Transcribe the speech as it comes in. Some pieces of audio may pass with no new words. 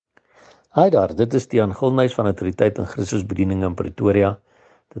Hi daar, dit is die Gilnuys van Autoriteit en Christus Bediening in Pretoria.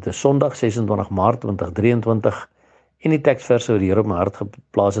 Dit is Sondag 26 Maart 2023 en die teksvers wat die Here op my hart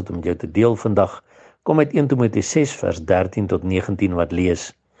geplaas het om met jou te deel vandag, kom uit 1 Timoteus 6 vers 13 tot 19 wat lees: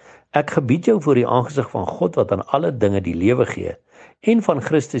 Ek gebied jou voor die aangesig van God wat aan alle dinge die lewe gee, en van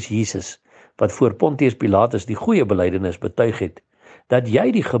Christus Jesus, wat voor Pontius Pilatus die goeie belydenis betuig het, dat jy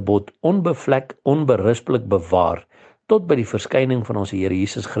die gebod onbevlek, onberispelik bewaar, tot by die verskyning van ons Here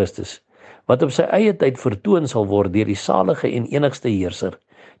Jesus Christus, wat op sy eie tyd vertoon sal word deur die salige en enigste Heerser,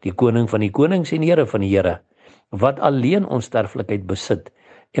 die Koning van die konings en Here van die Here, wat alleen onsterflikheid besit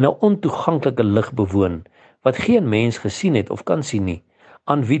en 'n ontoeganklike lig bewoon, wat geen mens gesien het of kan sien nie,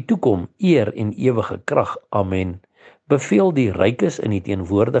 aan wie toekom eer en ewige krag. Amen. Beveel die rykes in die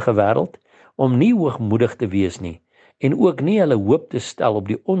teenwoordige wêreld om nie hoogmoedig te wees nie, en ook nie hulle hoop te stel op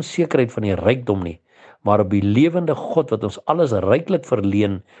die onsekerheid van die rykdom nie, maar op die lewende God wat ons alles ryklik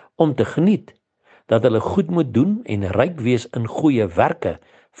verleen om te geniet, dat hulle goed moet doen en ryk wees in goeie werke,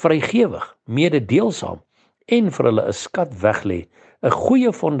 vrygewig, mededeelsaam en vir hulle 'n skat weglê, 'n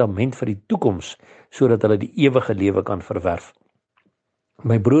goeie fondament vir die toekoms, sodat hulle die ewige lewe kan verwerf.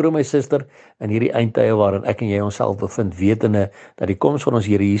 My broer en my suster, in hierdie eindtye waarin ek en jy onsself bevind, wetende dat die koms van ons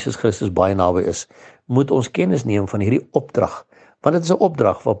Here Jesus Christus baie naby is, moet ons kennis neem van hierdie opdrag. Want dit is 'n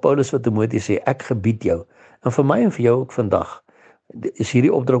opdrag waar Paulus vir Timoteus sê, ek gebied jou. En vir my en vir jou ook vandag, is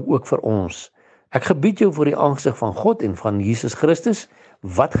hierdie opdrag ook vir ons. Ek gebied jou voor die aangesig van God en van Jesus Christus.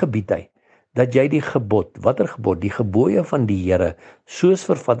 Wat gebied hy? Dat jy die gebod, watter gebod? Die gebooie van die Here, soos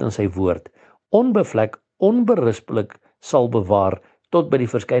vervat in sy woord, onbevlek, onberispelik sal bewaar, tot by die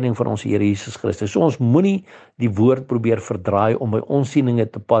verskyning van ons Here Jesus Christus. So ons moenie die woord probeer verdraai om by ons sieninge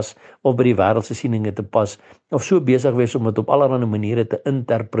te pas, of by die wêreldse sieninge te pas, of so besig wees om dit op allerlei maniere te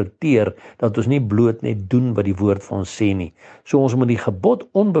interpreteer, dat ons nie bloot net doen wat die woord vir ons sê nie. So ons moet die gebod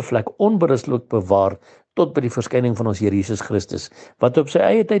onbevlek, onberispelik bewaar, tot by die verskyning van ons Here Jesus Christus, wat op sy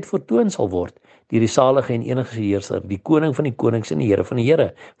eie tyd vertoon sal word, deur die salige en enigste Heerser, die Koning van die konings en die Here van die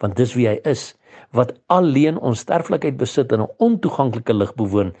Here, want dis wie hy is, wat alleen onsterflikheid besit en 'n ontoeganklike lig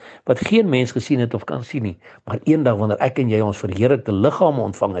bewoon, wat geen mens gesien het of kan sien nie, maar eendag wanneer ek en jy ons verheerlikte liggame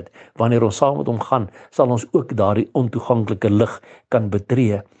ontvang het, wanneer ons saam met hom gaan, sal ons ook daardie ontoeganklike lig kan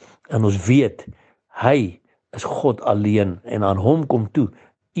betree, en ons weet, hy is God alleen, en aan hom kom toe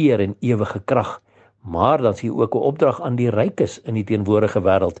eer en ewige krag. Maar dan is hier ook 'n opdrag aan die rykes in die teenwoordige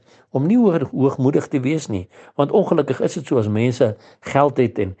wêreld, om nie hoogmoedig te wees nie, want ongelukkig is dit so as mense geld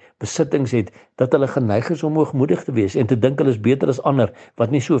het en besittings het, dat hulle geneig is om hoogmoedig te wees, en te dink hulle is beter as ander,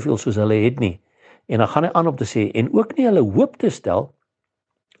 wat nie soveel soos hulle het nie. En dan gaan hy aan om te sê, en ook nie hulle hoop te stel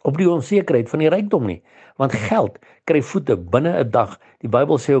op die onsekerheid van die rykdom nie, want geld kry voete binne 'n dag. Die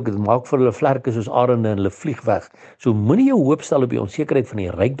Bybel sê ook, dit maak vir hulle vlerke soos arende en hulle vlieg weg. So moenie jou hoop stel op die onsekerheid van die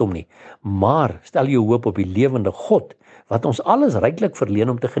rykdom nie, maar stel jou hoop op die lewende God, wat ons alles ryklik verleen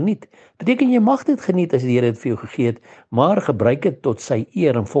om te geniet. Beteken jy mag dit geniet as die Here dit vir jou gegee het, maar gebruik dit tot sy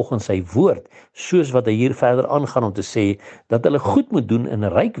eer en volgens sy woord, soos wat hy hier verder aangaan om te sê, dat hulle goed moet doen en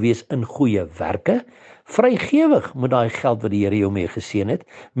ryk wees in goeie werke, vrygewig met daai geld wat die Here jou mee geseën het,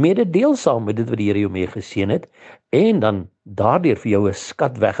 mededeelsaam met dit wat die Here jou mee geseën het, en dan daardeur vir jou 'n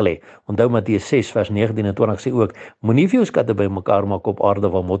skat weglê. Onthou Matteus 6 vers 19 en 20 sê ook, moenie vir jou skatte bymekaar maak op aarde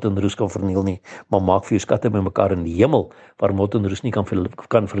waar mot en roes kan verniel nie, maar maak vir jou skatte bymekaar in die hemel waar mot en roes nie kan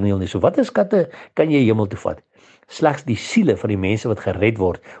verniel nie. So watter skatte kan jy hemel toe vat? Slegs die siele van die mense wat gered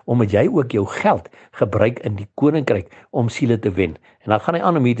word, omdat jy ook jou geld gebruik in die Koninkryk om siele te wen. En dan gaan hy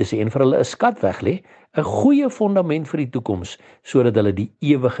aan om hier te sê, en vir hulle 'n skat weglê, 'n goeie fondament vir die toekoms, sodat hulle die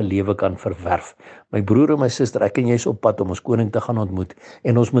ewige lewe kan verwerf. My broer en my suster, ek en jy is op pad om ons koning te gaan ontmoet,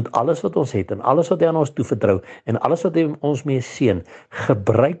 en ons moet alles wat ons het, en alles wat hy aan ons toevertrou, en alles wat hy ons mee seën,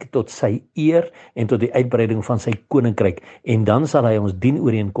 gebruik tot sy eer, en tot die uitbreiding van sy koninkryk, en dan sal hy ons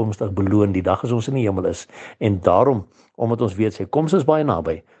dienooreenkomstig beloon, die dag as ons in die hemel is. En daarom, omdat ons weet, sy koms is baie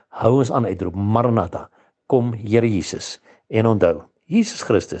naby, hou ons aan uitroep, Maranatha, kom Here Jesus, en onthou, Jesus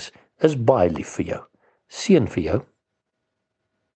Christus is baie lief vir jou. Seën vir jou.